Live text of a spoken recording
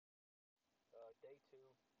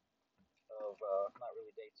of not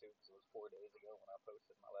really day two because it was 4 days ago when I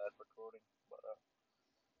posted my last recording. But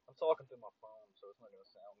I'm talking through my phone, so it's not gonna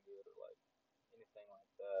sound good or like anything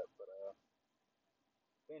like that. But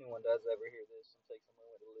if anyone does ever hear this and takes a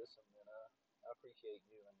moment to listen, then I appreciate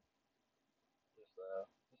you and just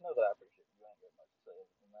know that I appreciate you. I ain't got much to say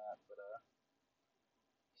other than that. But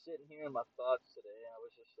sitting here in my thoughts today, I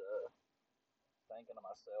was just thinking to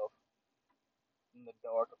myself in the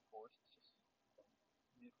dark. Of course, it's just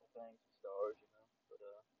beautiful things and stars, you know. But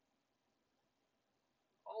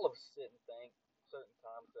all of us sit and think certain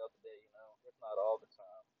times throughout the day, you know, if not all the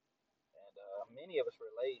time. And many of us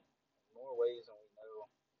relate in more ways than we know,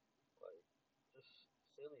 like just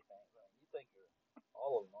silly things. I mean, you think you're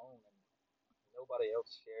all alone and nobody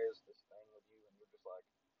else shares this thing with you, and you're just like,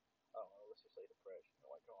 I don't know, let's just say depression.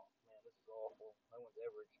 You're like, oh man, this is awful. No one's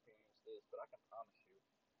ever experienced this, but I can promise you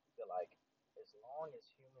that, like, as long as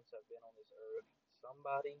humans have been on this earth,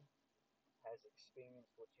 somebody has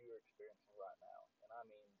experienced what you're experiencing right now. And I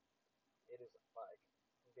mean, it is like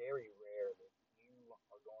very rare that you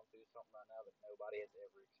are going through something right now that nobody has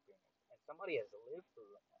ever experienced. And somebody has lived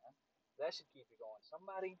through it, man. That should keep you going.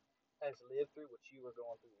 Somebody has lived through what you are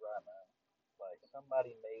going through right now. Like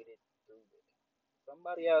somebody made it through it.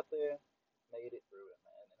 Somebody out there made it through it,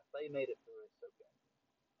 man. And if they made it through it, so can you.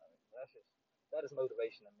 I mean, that is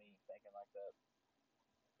motivation to me thinking like that.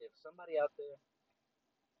 If somebody out there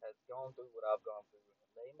has gone through what I've gone through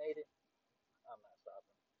and they made it, I'm not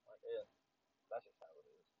stopping. Like, yeah, that's just how it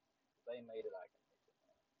is. If they made it, I can make it,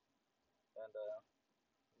 man. And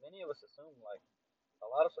many of us assume like a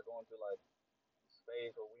lot of us are going through like this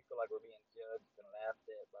phase where we feel like we're being judged and laughed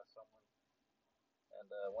at by someone, and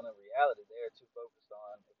when in reality they're too focused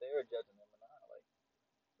on if they're judging them or not. Like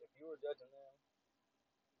if you were judging them,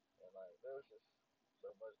 and like there's just so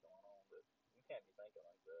much going on that you can't be thinking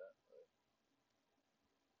like that. Like,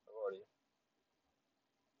 I've already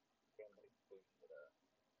came to the conclusion that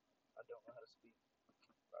I don't know how to speak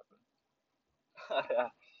properly.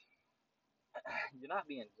 You're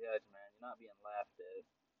not being judged, man. You're not being laughed at.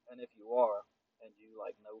 And if you are, and you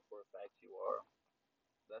like know for a fact you are,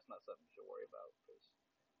 that's not something you should worry about. Because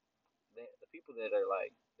the people that are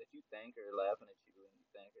like that you think are laughing at you and you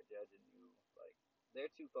think are judging you, like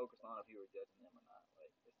they're too focused on if you were judging them or not.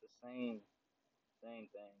 Like it's the same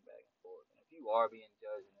thing back and forth. And if you are being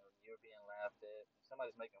judged and you're being laughed at, and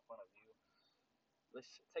somebody's making fun of you,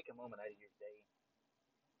 let's take a moment out of your day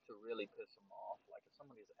to really piss them off. Like if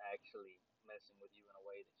somebody is actually messing with you in a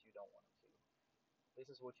way that you don't want them to, this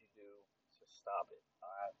is what you do to stop it.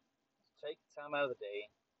 All right, take time out of the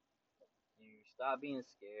day. You stop being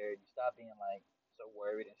scared. You stop being like so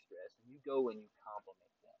worried and stressed, and you go and you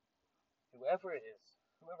compliment them. Whoever it is,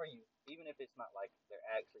 whoever you, even if it's not like they're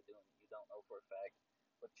actually doing it, you don't know for a fact,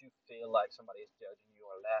 but you feel like somebody is judging you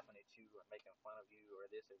or laughing at you or making fun of you or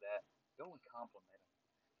this or that. Go and compliment them.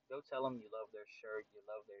 Go tell them you love their shirt, you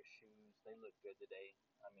love their shoes, they look good today.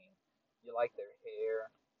 I mean, you like their hair.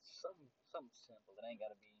 Something simple. It ain't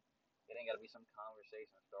gotta be some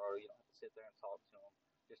conversation starter. You don't have to sit there and talk to them.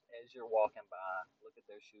 Just as you're walking by, look at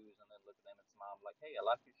their shoes and then look at them and smile like, hey, I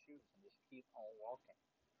like your shoes, and just keep on walking.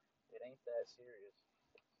 It ain't that serious.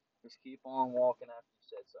 Just keep on walking after you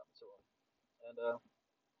said something to them, and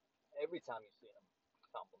every time you see them,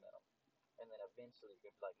 compliment them, and then eventually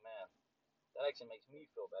you're gonna be like, man, that actually makes me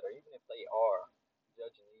feel better. Even if they are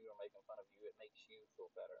judging you or making fun of you, it makes you feel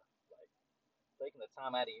better. Like taking the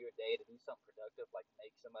time out of your day to do something productive, like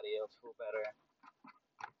make somebody else feel better,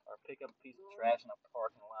 or pick up a piece of trash in a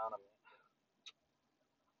parking lot. I mean,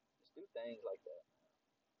 just do things like that.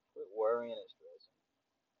 Quit worrying and stressing.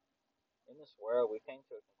 In this world, we came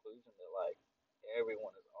to a conclusion that like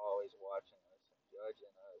everyone is always watching us and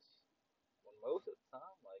judging us. When most of the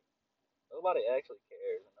time, like nobody actually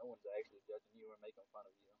cares and no one's actually judging you or making fun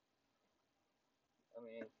of you. I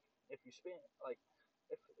mean, if you spend like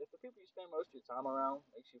if the people you spend most of your time around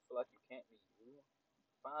makes you feel like you can't be you,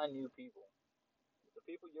 find new people. The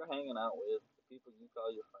people you're hanging out with, the people you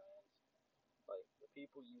call your friends, like the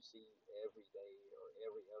people you see every day or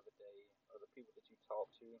every other day, or the people that you talk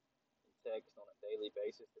to and text on a daily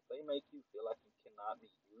basis, if they make you feel like you cannot be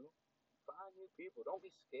you, find new people. Don't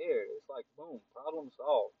be scared. It's like boom, problem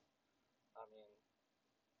solved. I mean,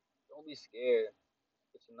 don't be scared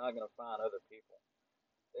that you're not gonna find other people.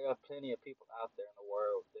 There are plenty of people out there in the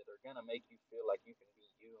world that are gonna make you feel like you can be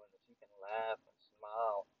you and that you can laugh and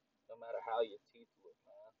smile no matter how your teeth look,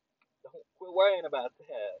 man. Don't quit worrying about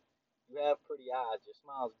that. You have pretty eyes. Your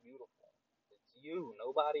smile's beautiful. It's you.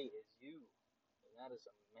 Nobody is you, and that is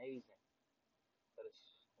amazing. That is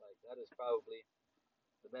that is probably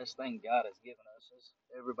the best thing God has given us. Is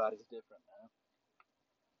everybody's different, man.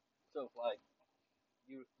 So if like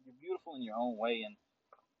you're beautiful in your own way, and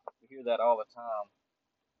you hear that all the time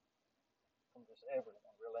from just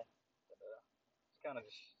everyone, really. But, it's kind of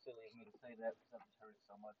just silly of me to say that because I've just heard it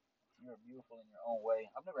so much. You're beautiful in your own way.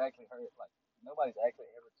 I've never actually heard like nobody's actually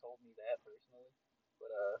ever told me that personally, but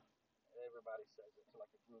everybody says it to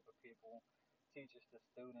like a group of people, teachers to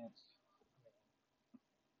students. I mean,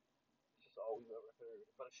 it's just all we've ever heard.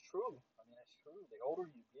 But it's true. I mean, it's true. The older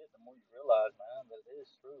you get, the more you realize, man, that it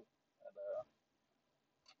is true. And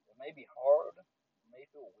it may be hard, it may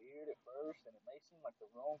feel weird at first, and it may seem like the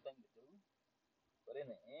wrong thing to do. But in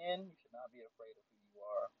the end, you should not be afraid of who you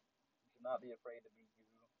are. You should not be afraid to be you.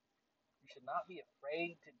 You should not be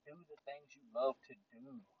afraid to do the things you love to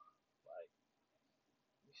do. Like,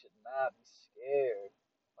 you should not be scared.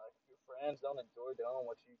 Like, if your friends don't enjoy doing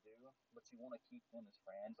what you do, but you want to keep them as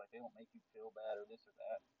friends, like they don't make you feel bad or this or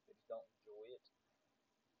that, they just don't enjoy it,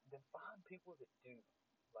 then find people that do.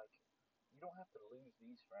 Like, you don't have to lose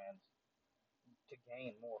these friends to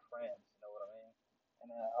gain more friends, you know what I mean? And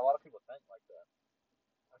a lot of people think like that.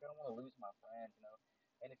 Like, I don't want to lose my friends, you know.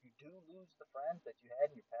 And if you do lose the friends that you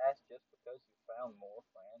had in your past just because you found more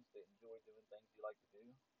friends that enjoy doing things you like to do,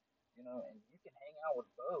 you know, and you can hang out with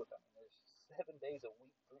both. I mean, there's 7 days a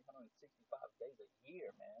week, 365 days a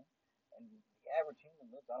year, man. And the average human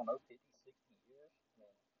lives, I don't know, 50, 60 years. I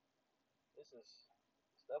mean, this is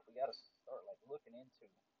stuff we got to start, like, looking into.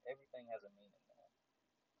 Everything has a meaning, man.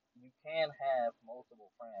 You can have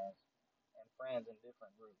multiple friends and friends in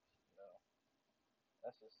different groups, you know.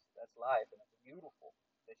 That's life, and it's beautiful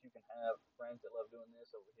that you can have friends that love doing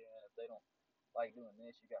this over here, and if they don't like doing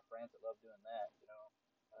this, you got friends that love doing that. You know,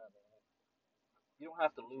 I mean, you don't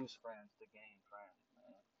have to lose friends to gain friends,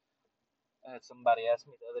 man. I had somebody ask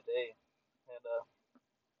me the other day, and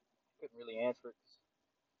couldn't really answer it 'cause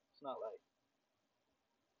it's not like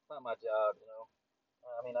it's not my job, you know.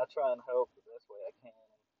 I mean, I try and help the best way I can,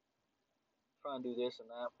 and try and do this and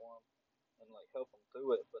that for them, and like help them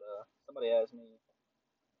through it. But somebody asked me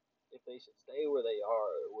if they should stay where they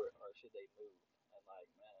are or should they move, and like,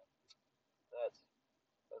 man, that's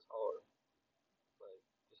that's hard. Like,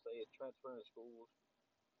 just say transferring schools,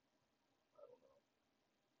 I don't know,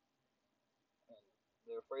 and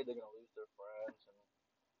they're afraid they're gonna lose their friends and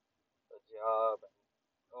a job and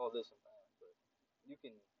all this and that. But you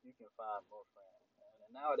can find more friends, man.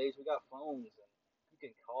 And nowadays we got phones and you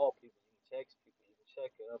can call people, you can text people, you can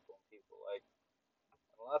check up on people. Like,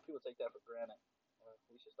 a lot of people take that for granted.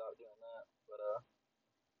 We should stop doing that. But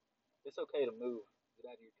it's okay to move, get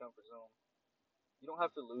out of your comfort zone. You don't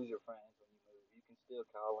have to lose your friends when you move. You can still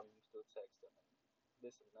call them, you can still text them, and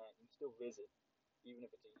this and that. You can still visit, even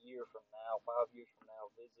if it's a year from now, 5 years from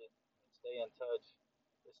now. Visit and stay in touch,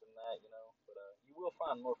 this and that, you know. But you will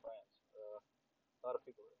find more friends. A lot of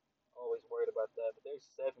people are always worried about that, but there's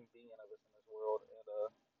 7 billion of us in this world, and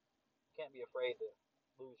you can't be afraid to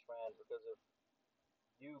lose friends because if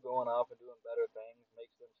you going off and doing better things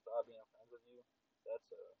makes them stop being friends with you,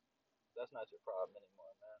 that's not your problem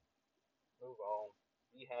anymore, man. Move on.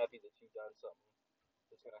 Be happy that you've done something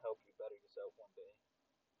that's gonna help you better yourself one day.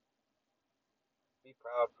 Be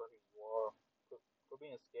proud for who you are. For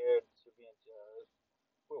being scared, for being judged.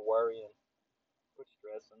 Quit worrying. Quit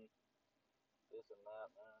stressing. This and that,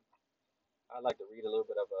 man. I'd like to read a little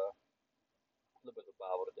bit of the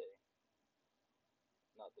Bible today.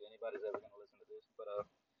 Not that anybody's ever gonna listen to this, but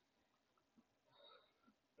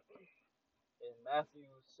in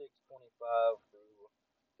Matthew 6:25 through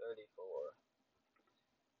 34,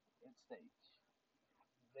 it states,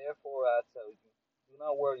 "Therefore I tell you, do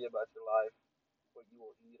not worry about your life, what you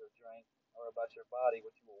will eat or drink, or about your body,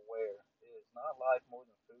 what you will wear. Is not life more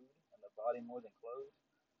than food, and the body more than clothes?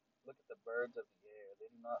 Look at the birds of the air. They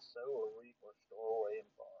do not sow or reap or store away in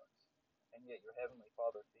barns, and yet your heavenly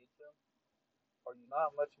Father feeds them. Are you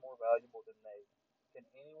not much more valuable than they? Can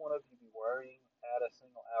any one of you be worrying, add a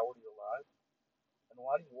single hour to your life? And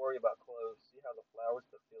why do you worry about clothes? See how the flowers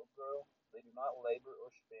of the field grow? They do not labor or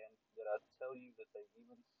spin, yet I tell you that they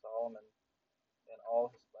even Solomon in all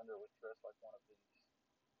his splendor was dressed like one of these.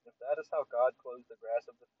 If that is how God clothes the grass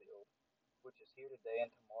of the field, which is here today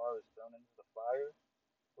and tomorrow is thrown into the fire,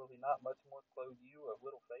 will he not much more clothe you of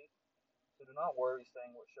little faith? So do not worry,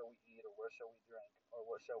 saying, what shall we eat, or where shall we drink, or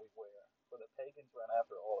what shall we wear? For the pagans run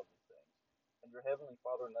after all of these things, and your heavenly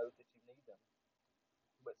Father knows that you need them.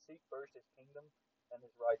 But seek first his kingdom and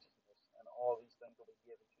his righteousness, and all these things will be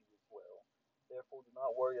given to you as well. Therefore, do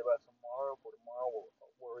not worry about tomorrow, for tomorrow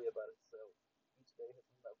will worry about itself. Each day has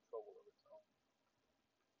enough trouble of its own.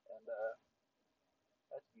 And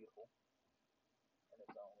that's beautiful in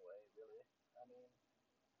its own way, really. I mean,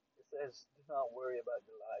 it says, do not worry about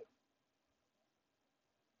your life.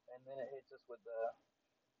 And and then it hits us with the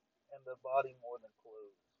and the body more than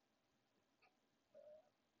clothes.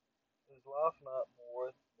 Is life not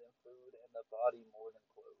more than food and the body more than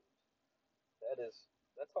clothes?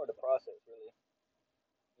 That's hard to process, really.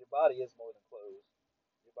 Your body is more than clothes.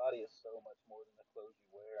 Your body is so much more than the clothes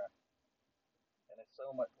you wear, and it's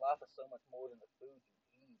so much. Life is so much more than the food you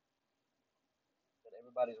eat that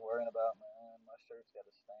everybody's worrying about. Man, my shirt's got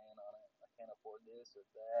a stain on it. I can't afford this or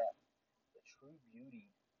that. The true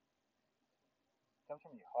beauty comes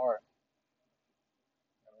from your heart.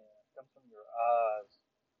 I mean, it comes from your eyes,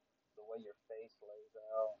 the way your face lays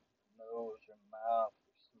out, your nose, your mouth,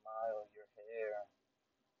 your smile, your hair.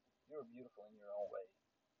 You're beautiful in your own way,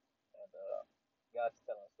 and God's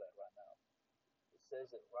telling us that right now. It says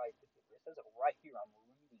it right. It says it right here. I'm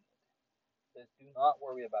reading it. It says, "Do not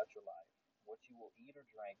worry about your life, what you will eat or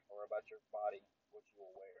drink, or about your body, what you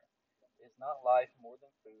will wear. Is not life more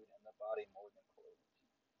than food, and the body more than clothes?"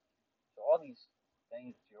 So all these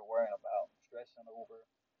things that you're worrying about, stressing over,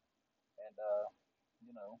 and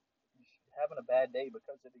you know, having a bad day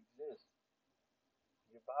because it exists.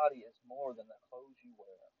 Your body is more than the clothes you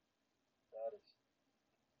wear. That is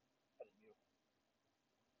that is beautiful.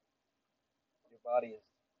 Your body is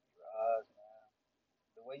your eyes, man.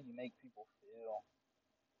 The way you make people feel,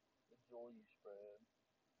 the joy you spread,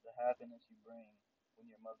 the happiness you bring when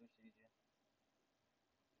your mother sees you.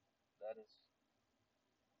 That is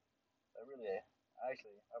that really.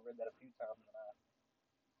 Actually, I've read that a few times, and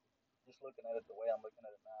just looking at it the way I'm looking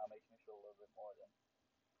at it now makes me feel a little bit more than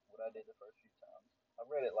what I did the first few times. I've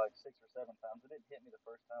read it like 6 or 7 times. It didn't hit me the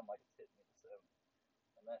first time like it's hitting me the seventh,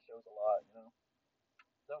 and that shows a lot, you know.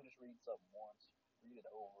 Don't just read something once. Read it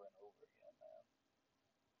over and over again, man.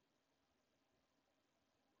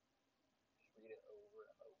 Just read it over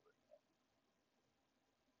and over again.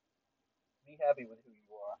 Be happy with who you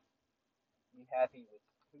are. Be happy with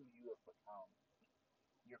who you have become.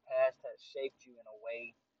 Your past has shaped you in a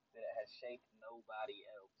way that it has shaped nobody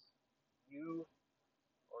else. You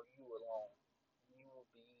or you alone. You will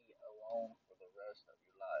be alone for the rest of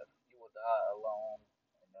your life. You will die alone,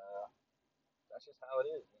 and that's just how it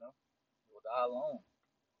is, you know. You will die alone.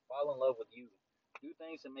 Fall in love with you. Do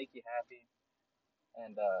things that make you happy,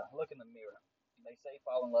 and look in the mirror. They say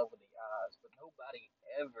fall in love with the eyes, but nobody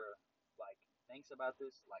ever like thinks about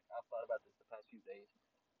this. Like I've thought about this the past few days.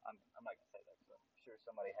 I'm not gonna say that because I'm sure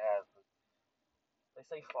somebody has, but they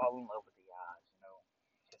say fall in love with the eyes. You know,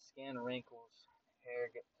 the skin wrinkles,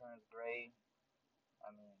 turns gray. I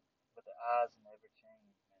mean, but the eyes never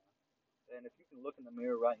change, man. And if you can look in the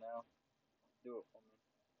mirror right now, do it for me.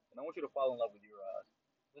 And I want you to fall in love with your eyes.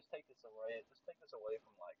 Let's take this away. Let's take this away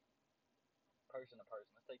from like person to person.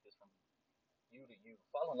 Let's take this from you to you.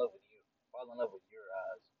 Fall in love with you. Fall in love with your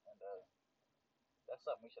eyes, and that's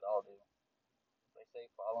something we should all do. They say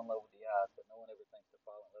fall in love with the eyes, but no one ever thinks to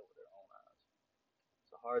fall in love with their own eyes.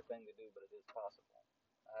 It's a hard thing to do, but it is possible.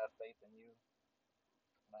 I have faith in you,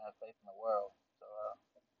 and I have faith in the world. So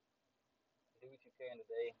do what you can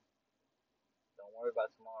today. Don't worry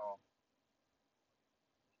about tomorrow.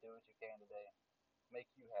 Just do what you can today.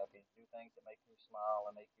 Make you happy. Do things that make you smile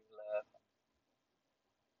and make you laugh. And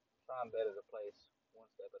try and better the place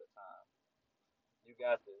one step at a time. You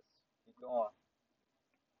got this. Keep going.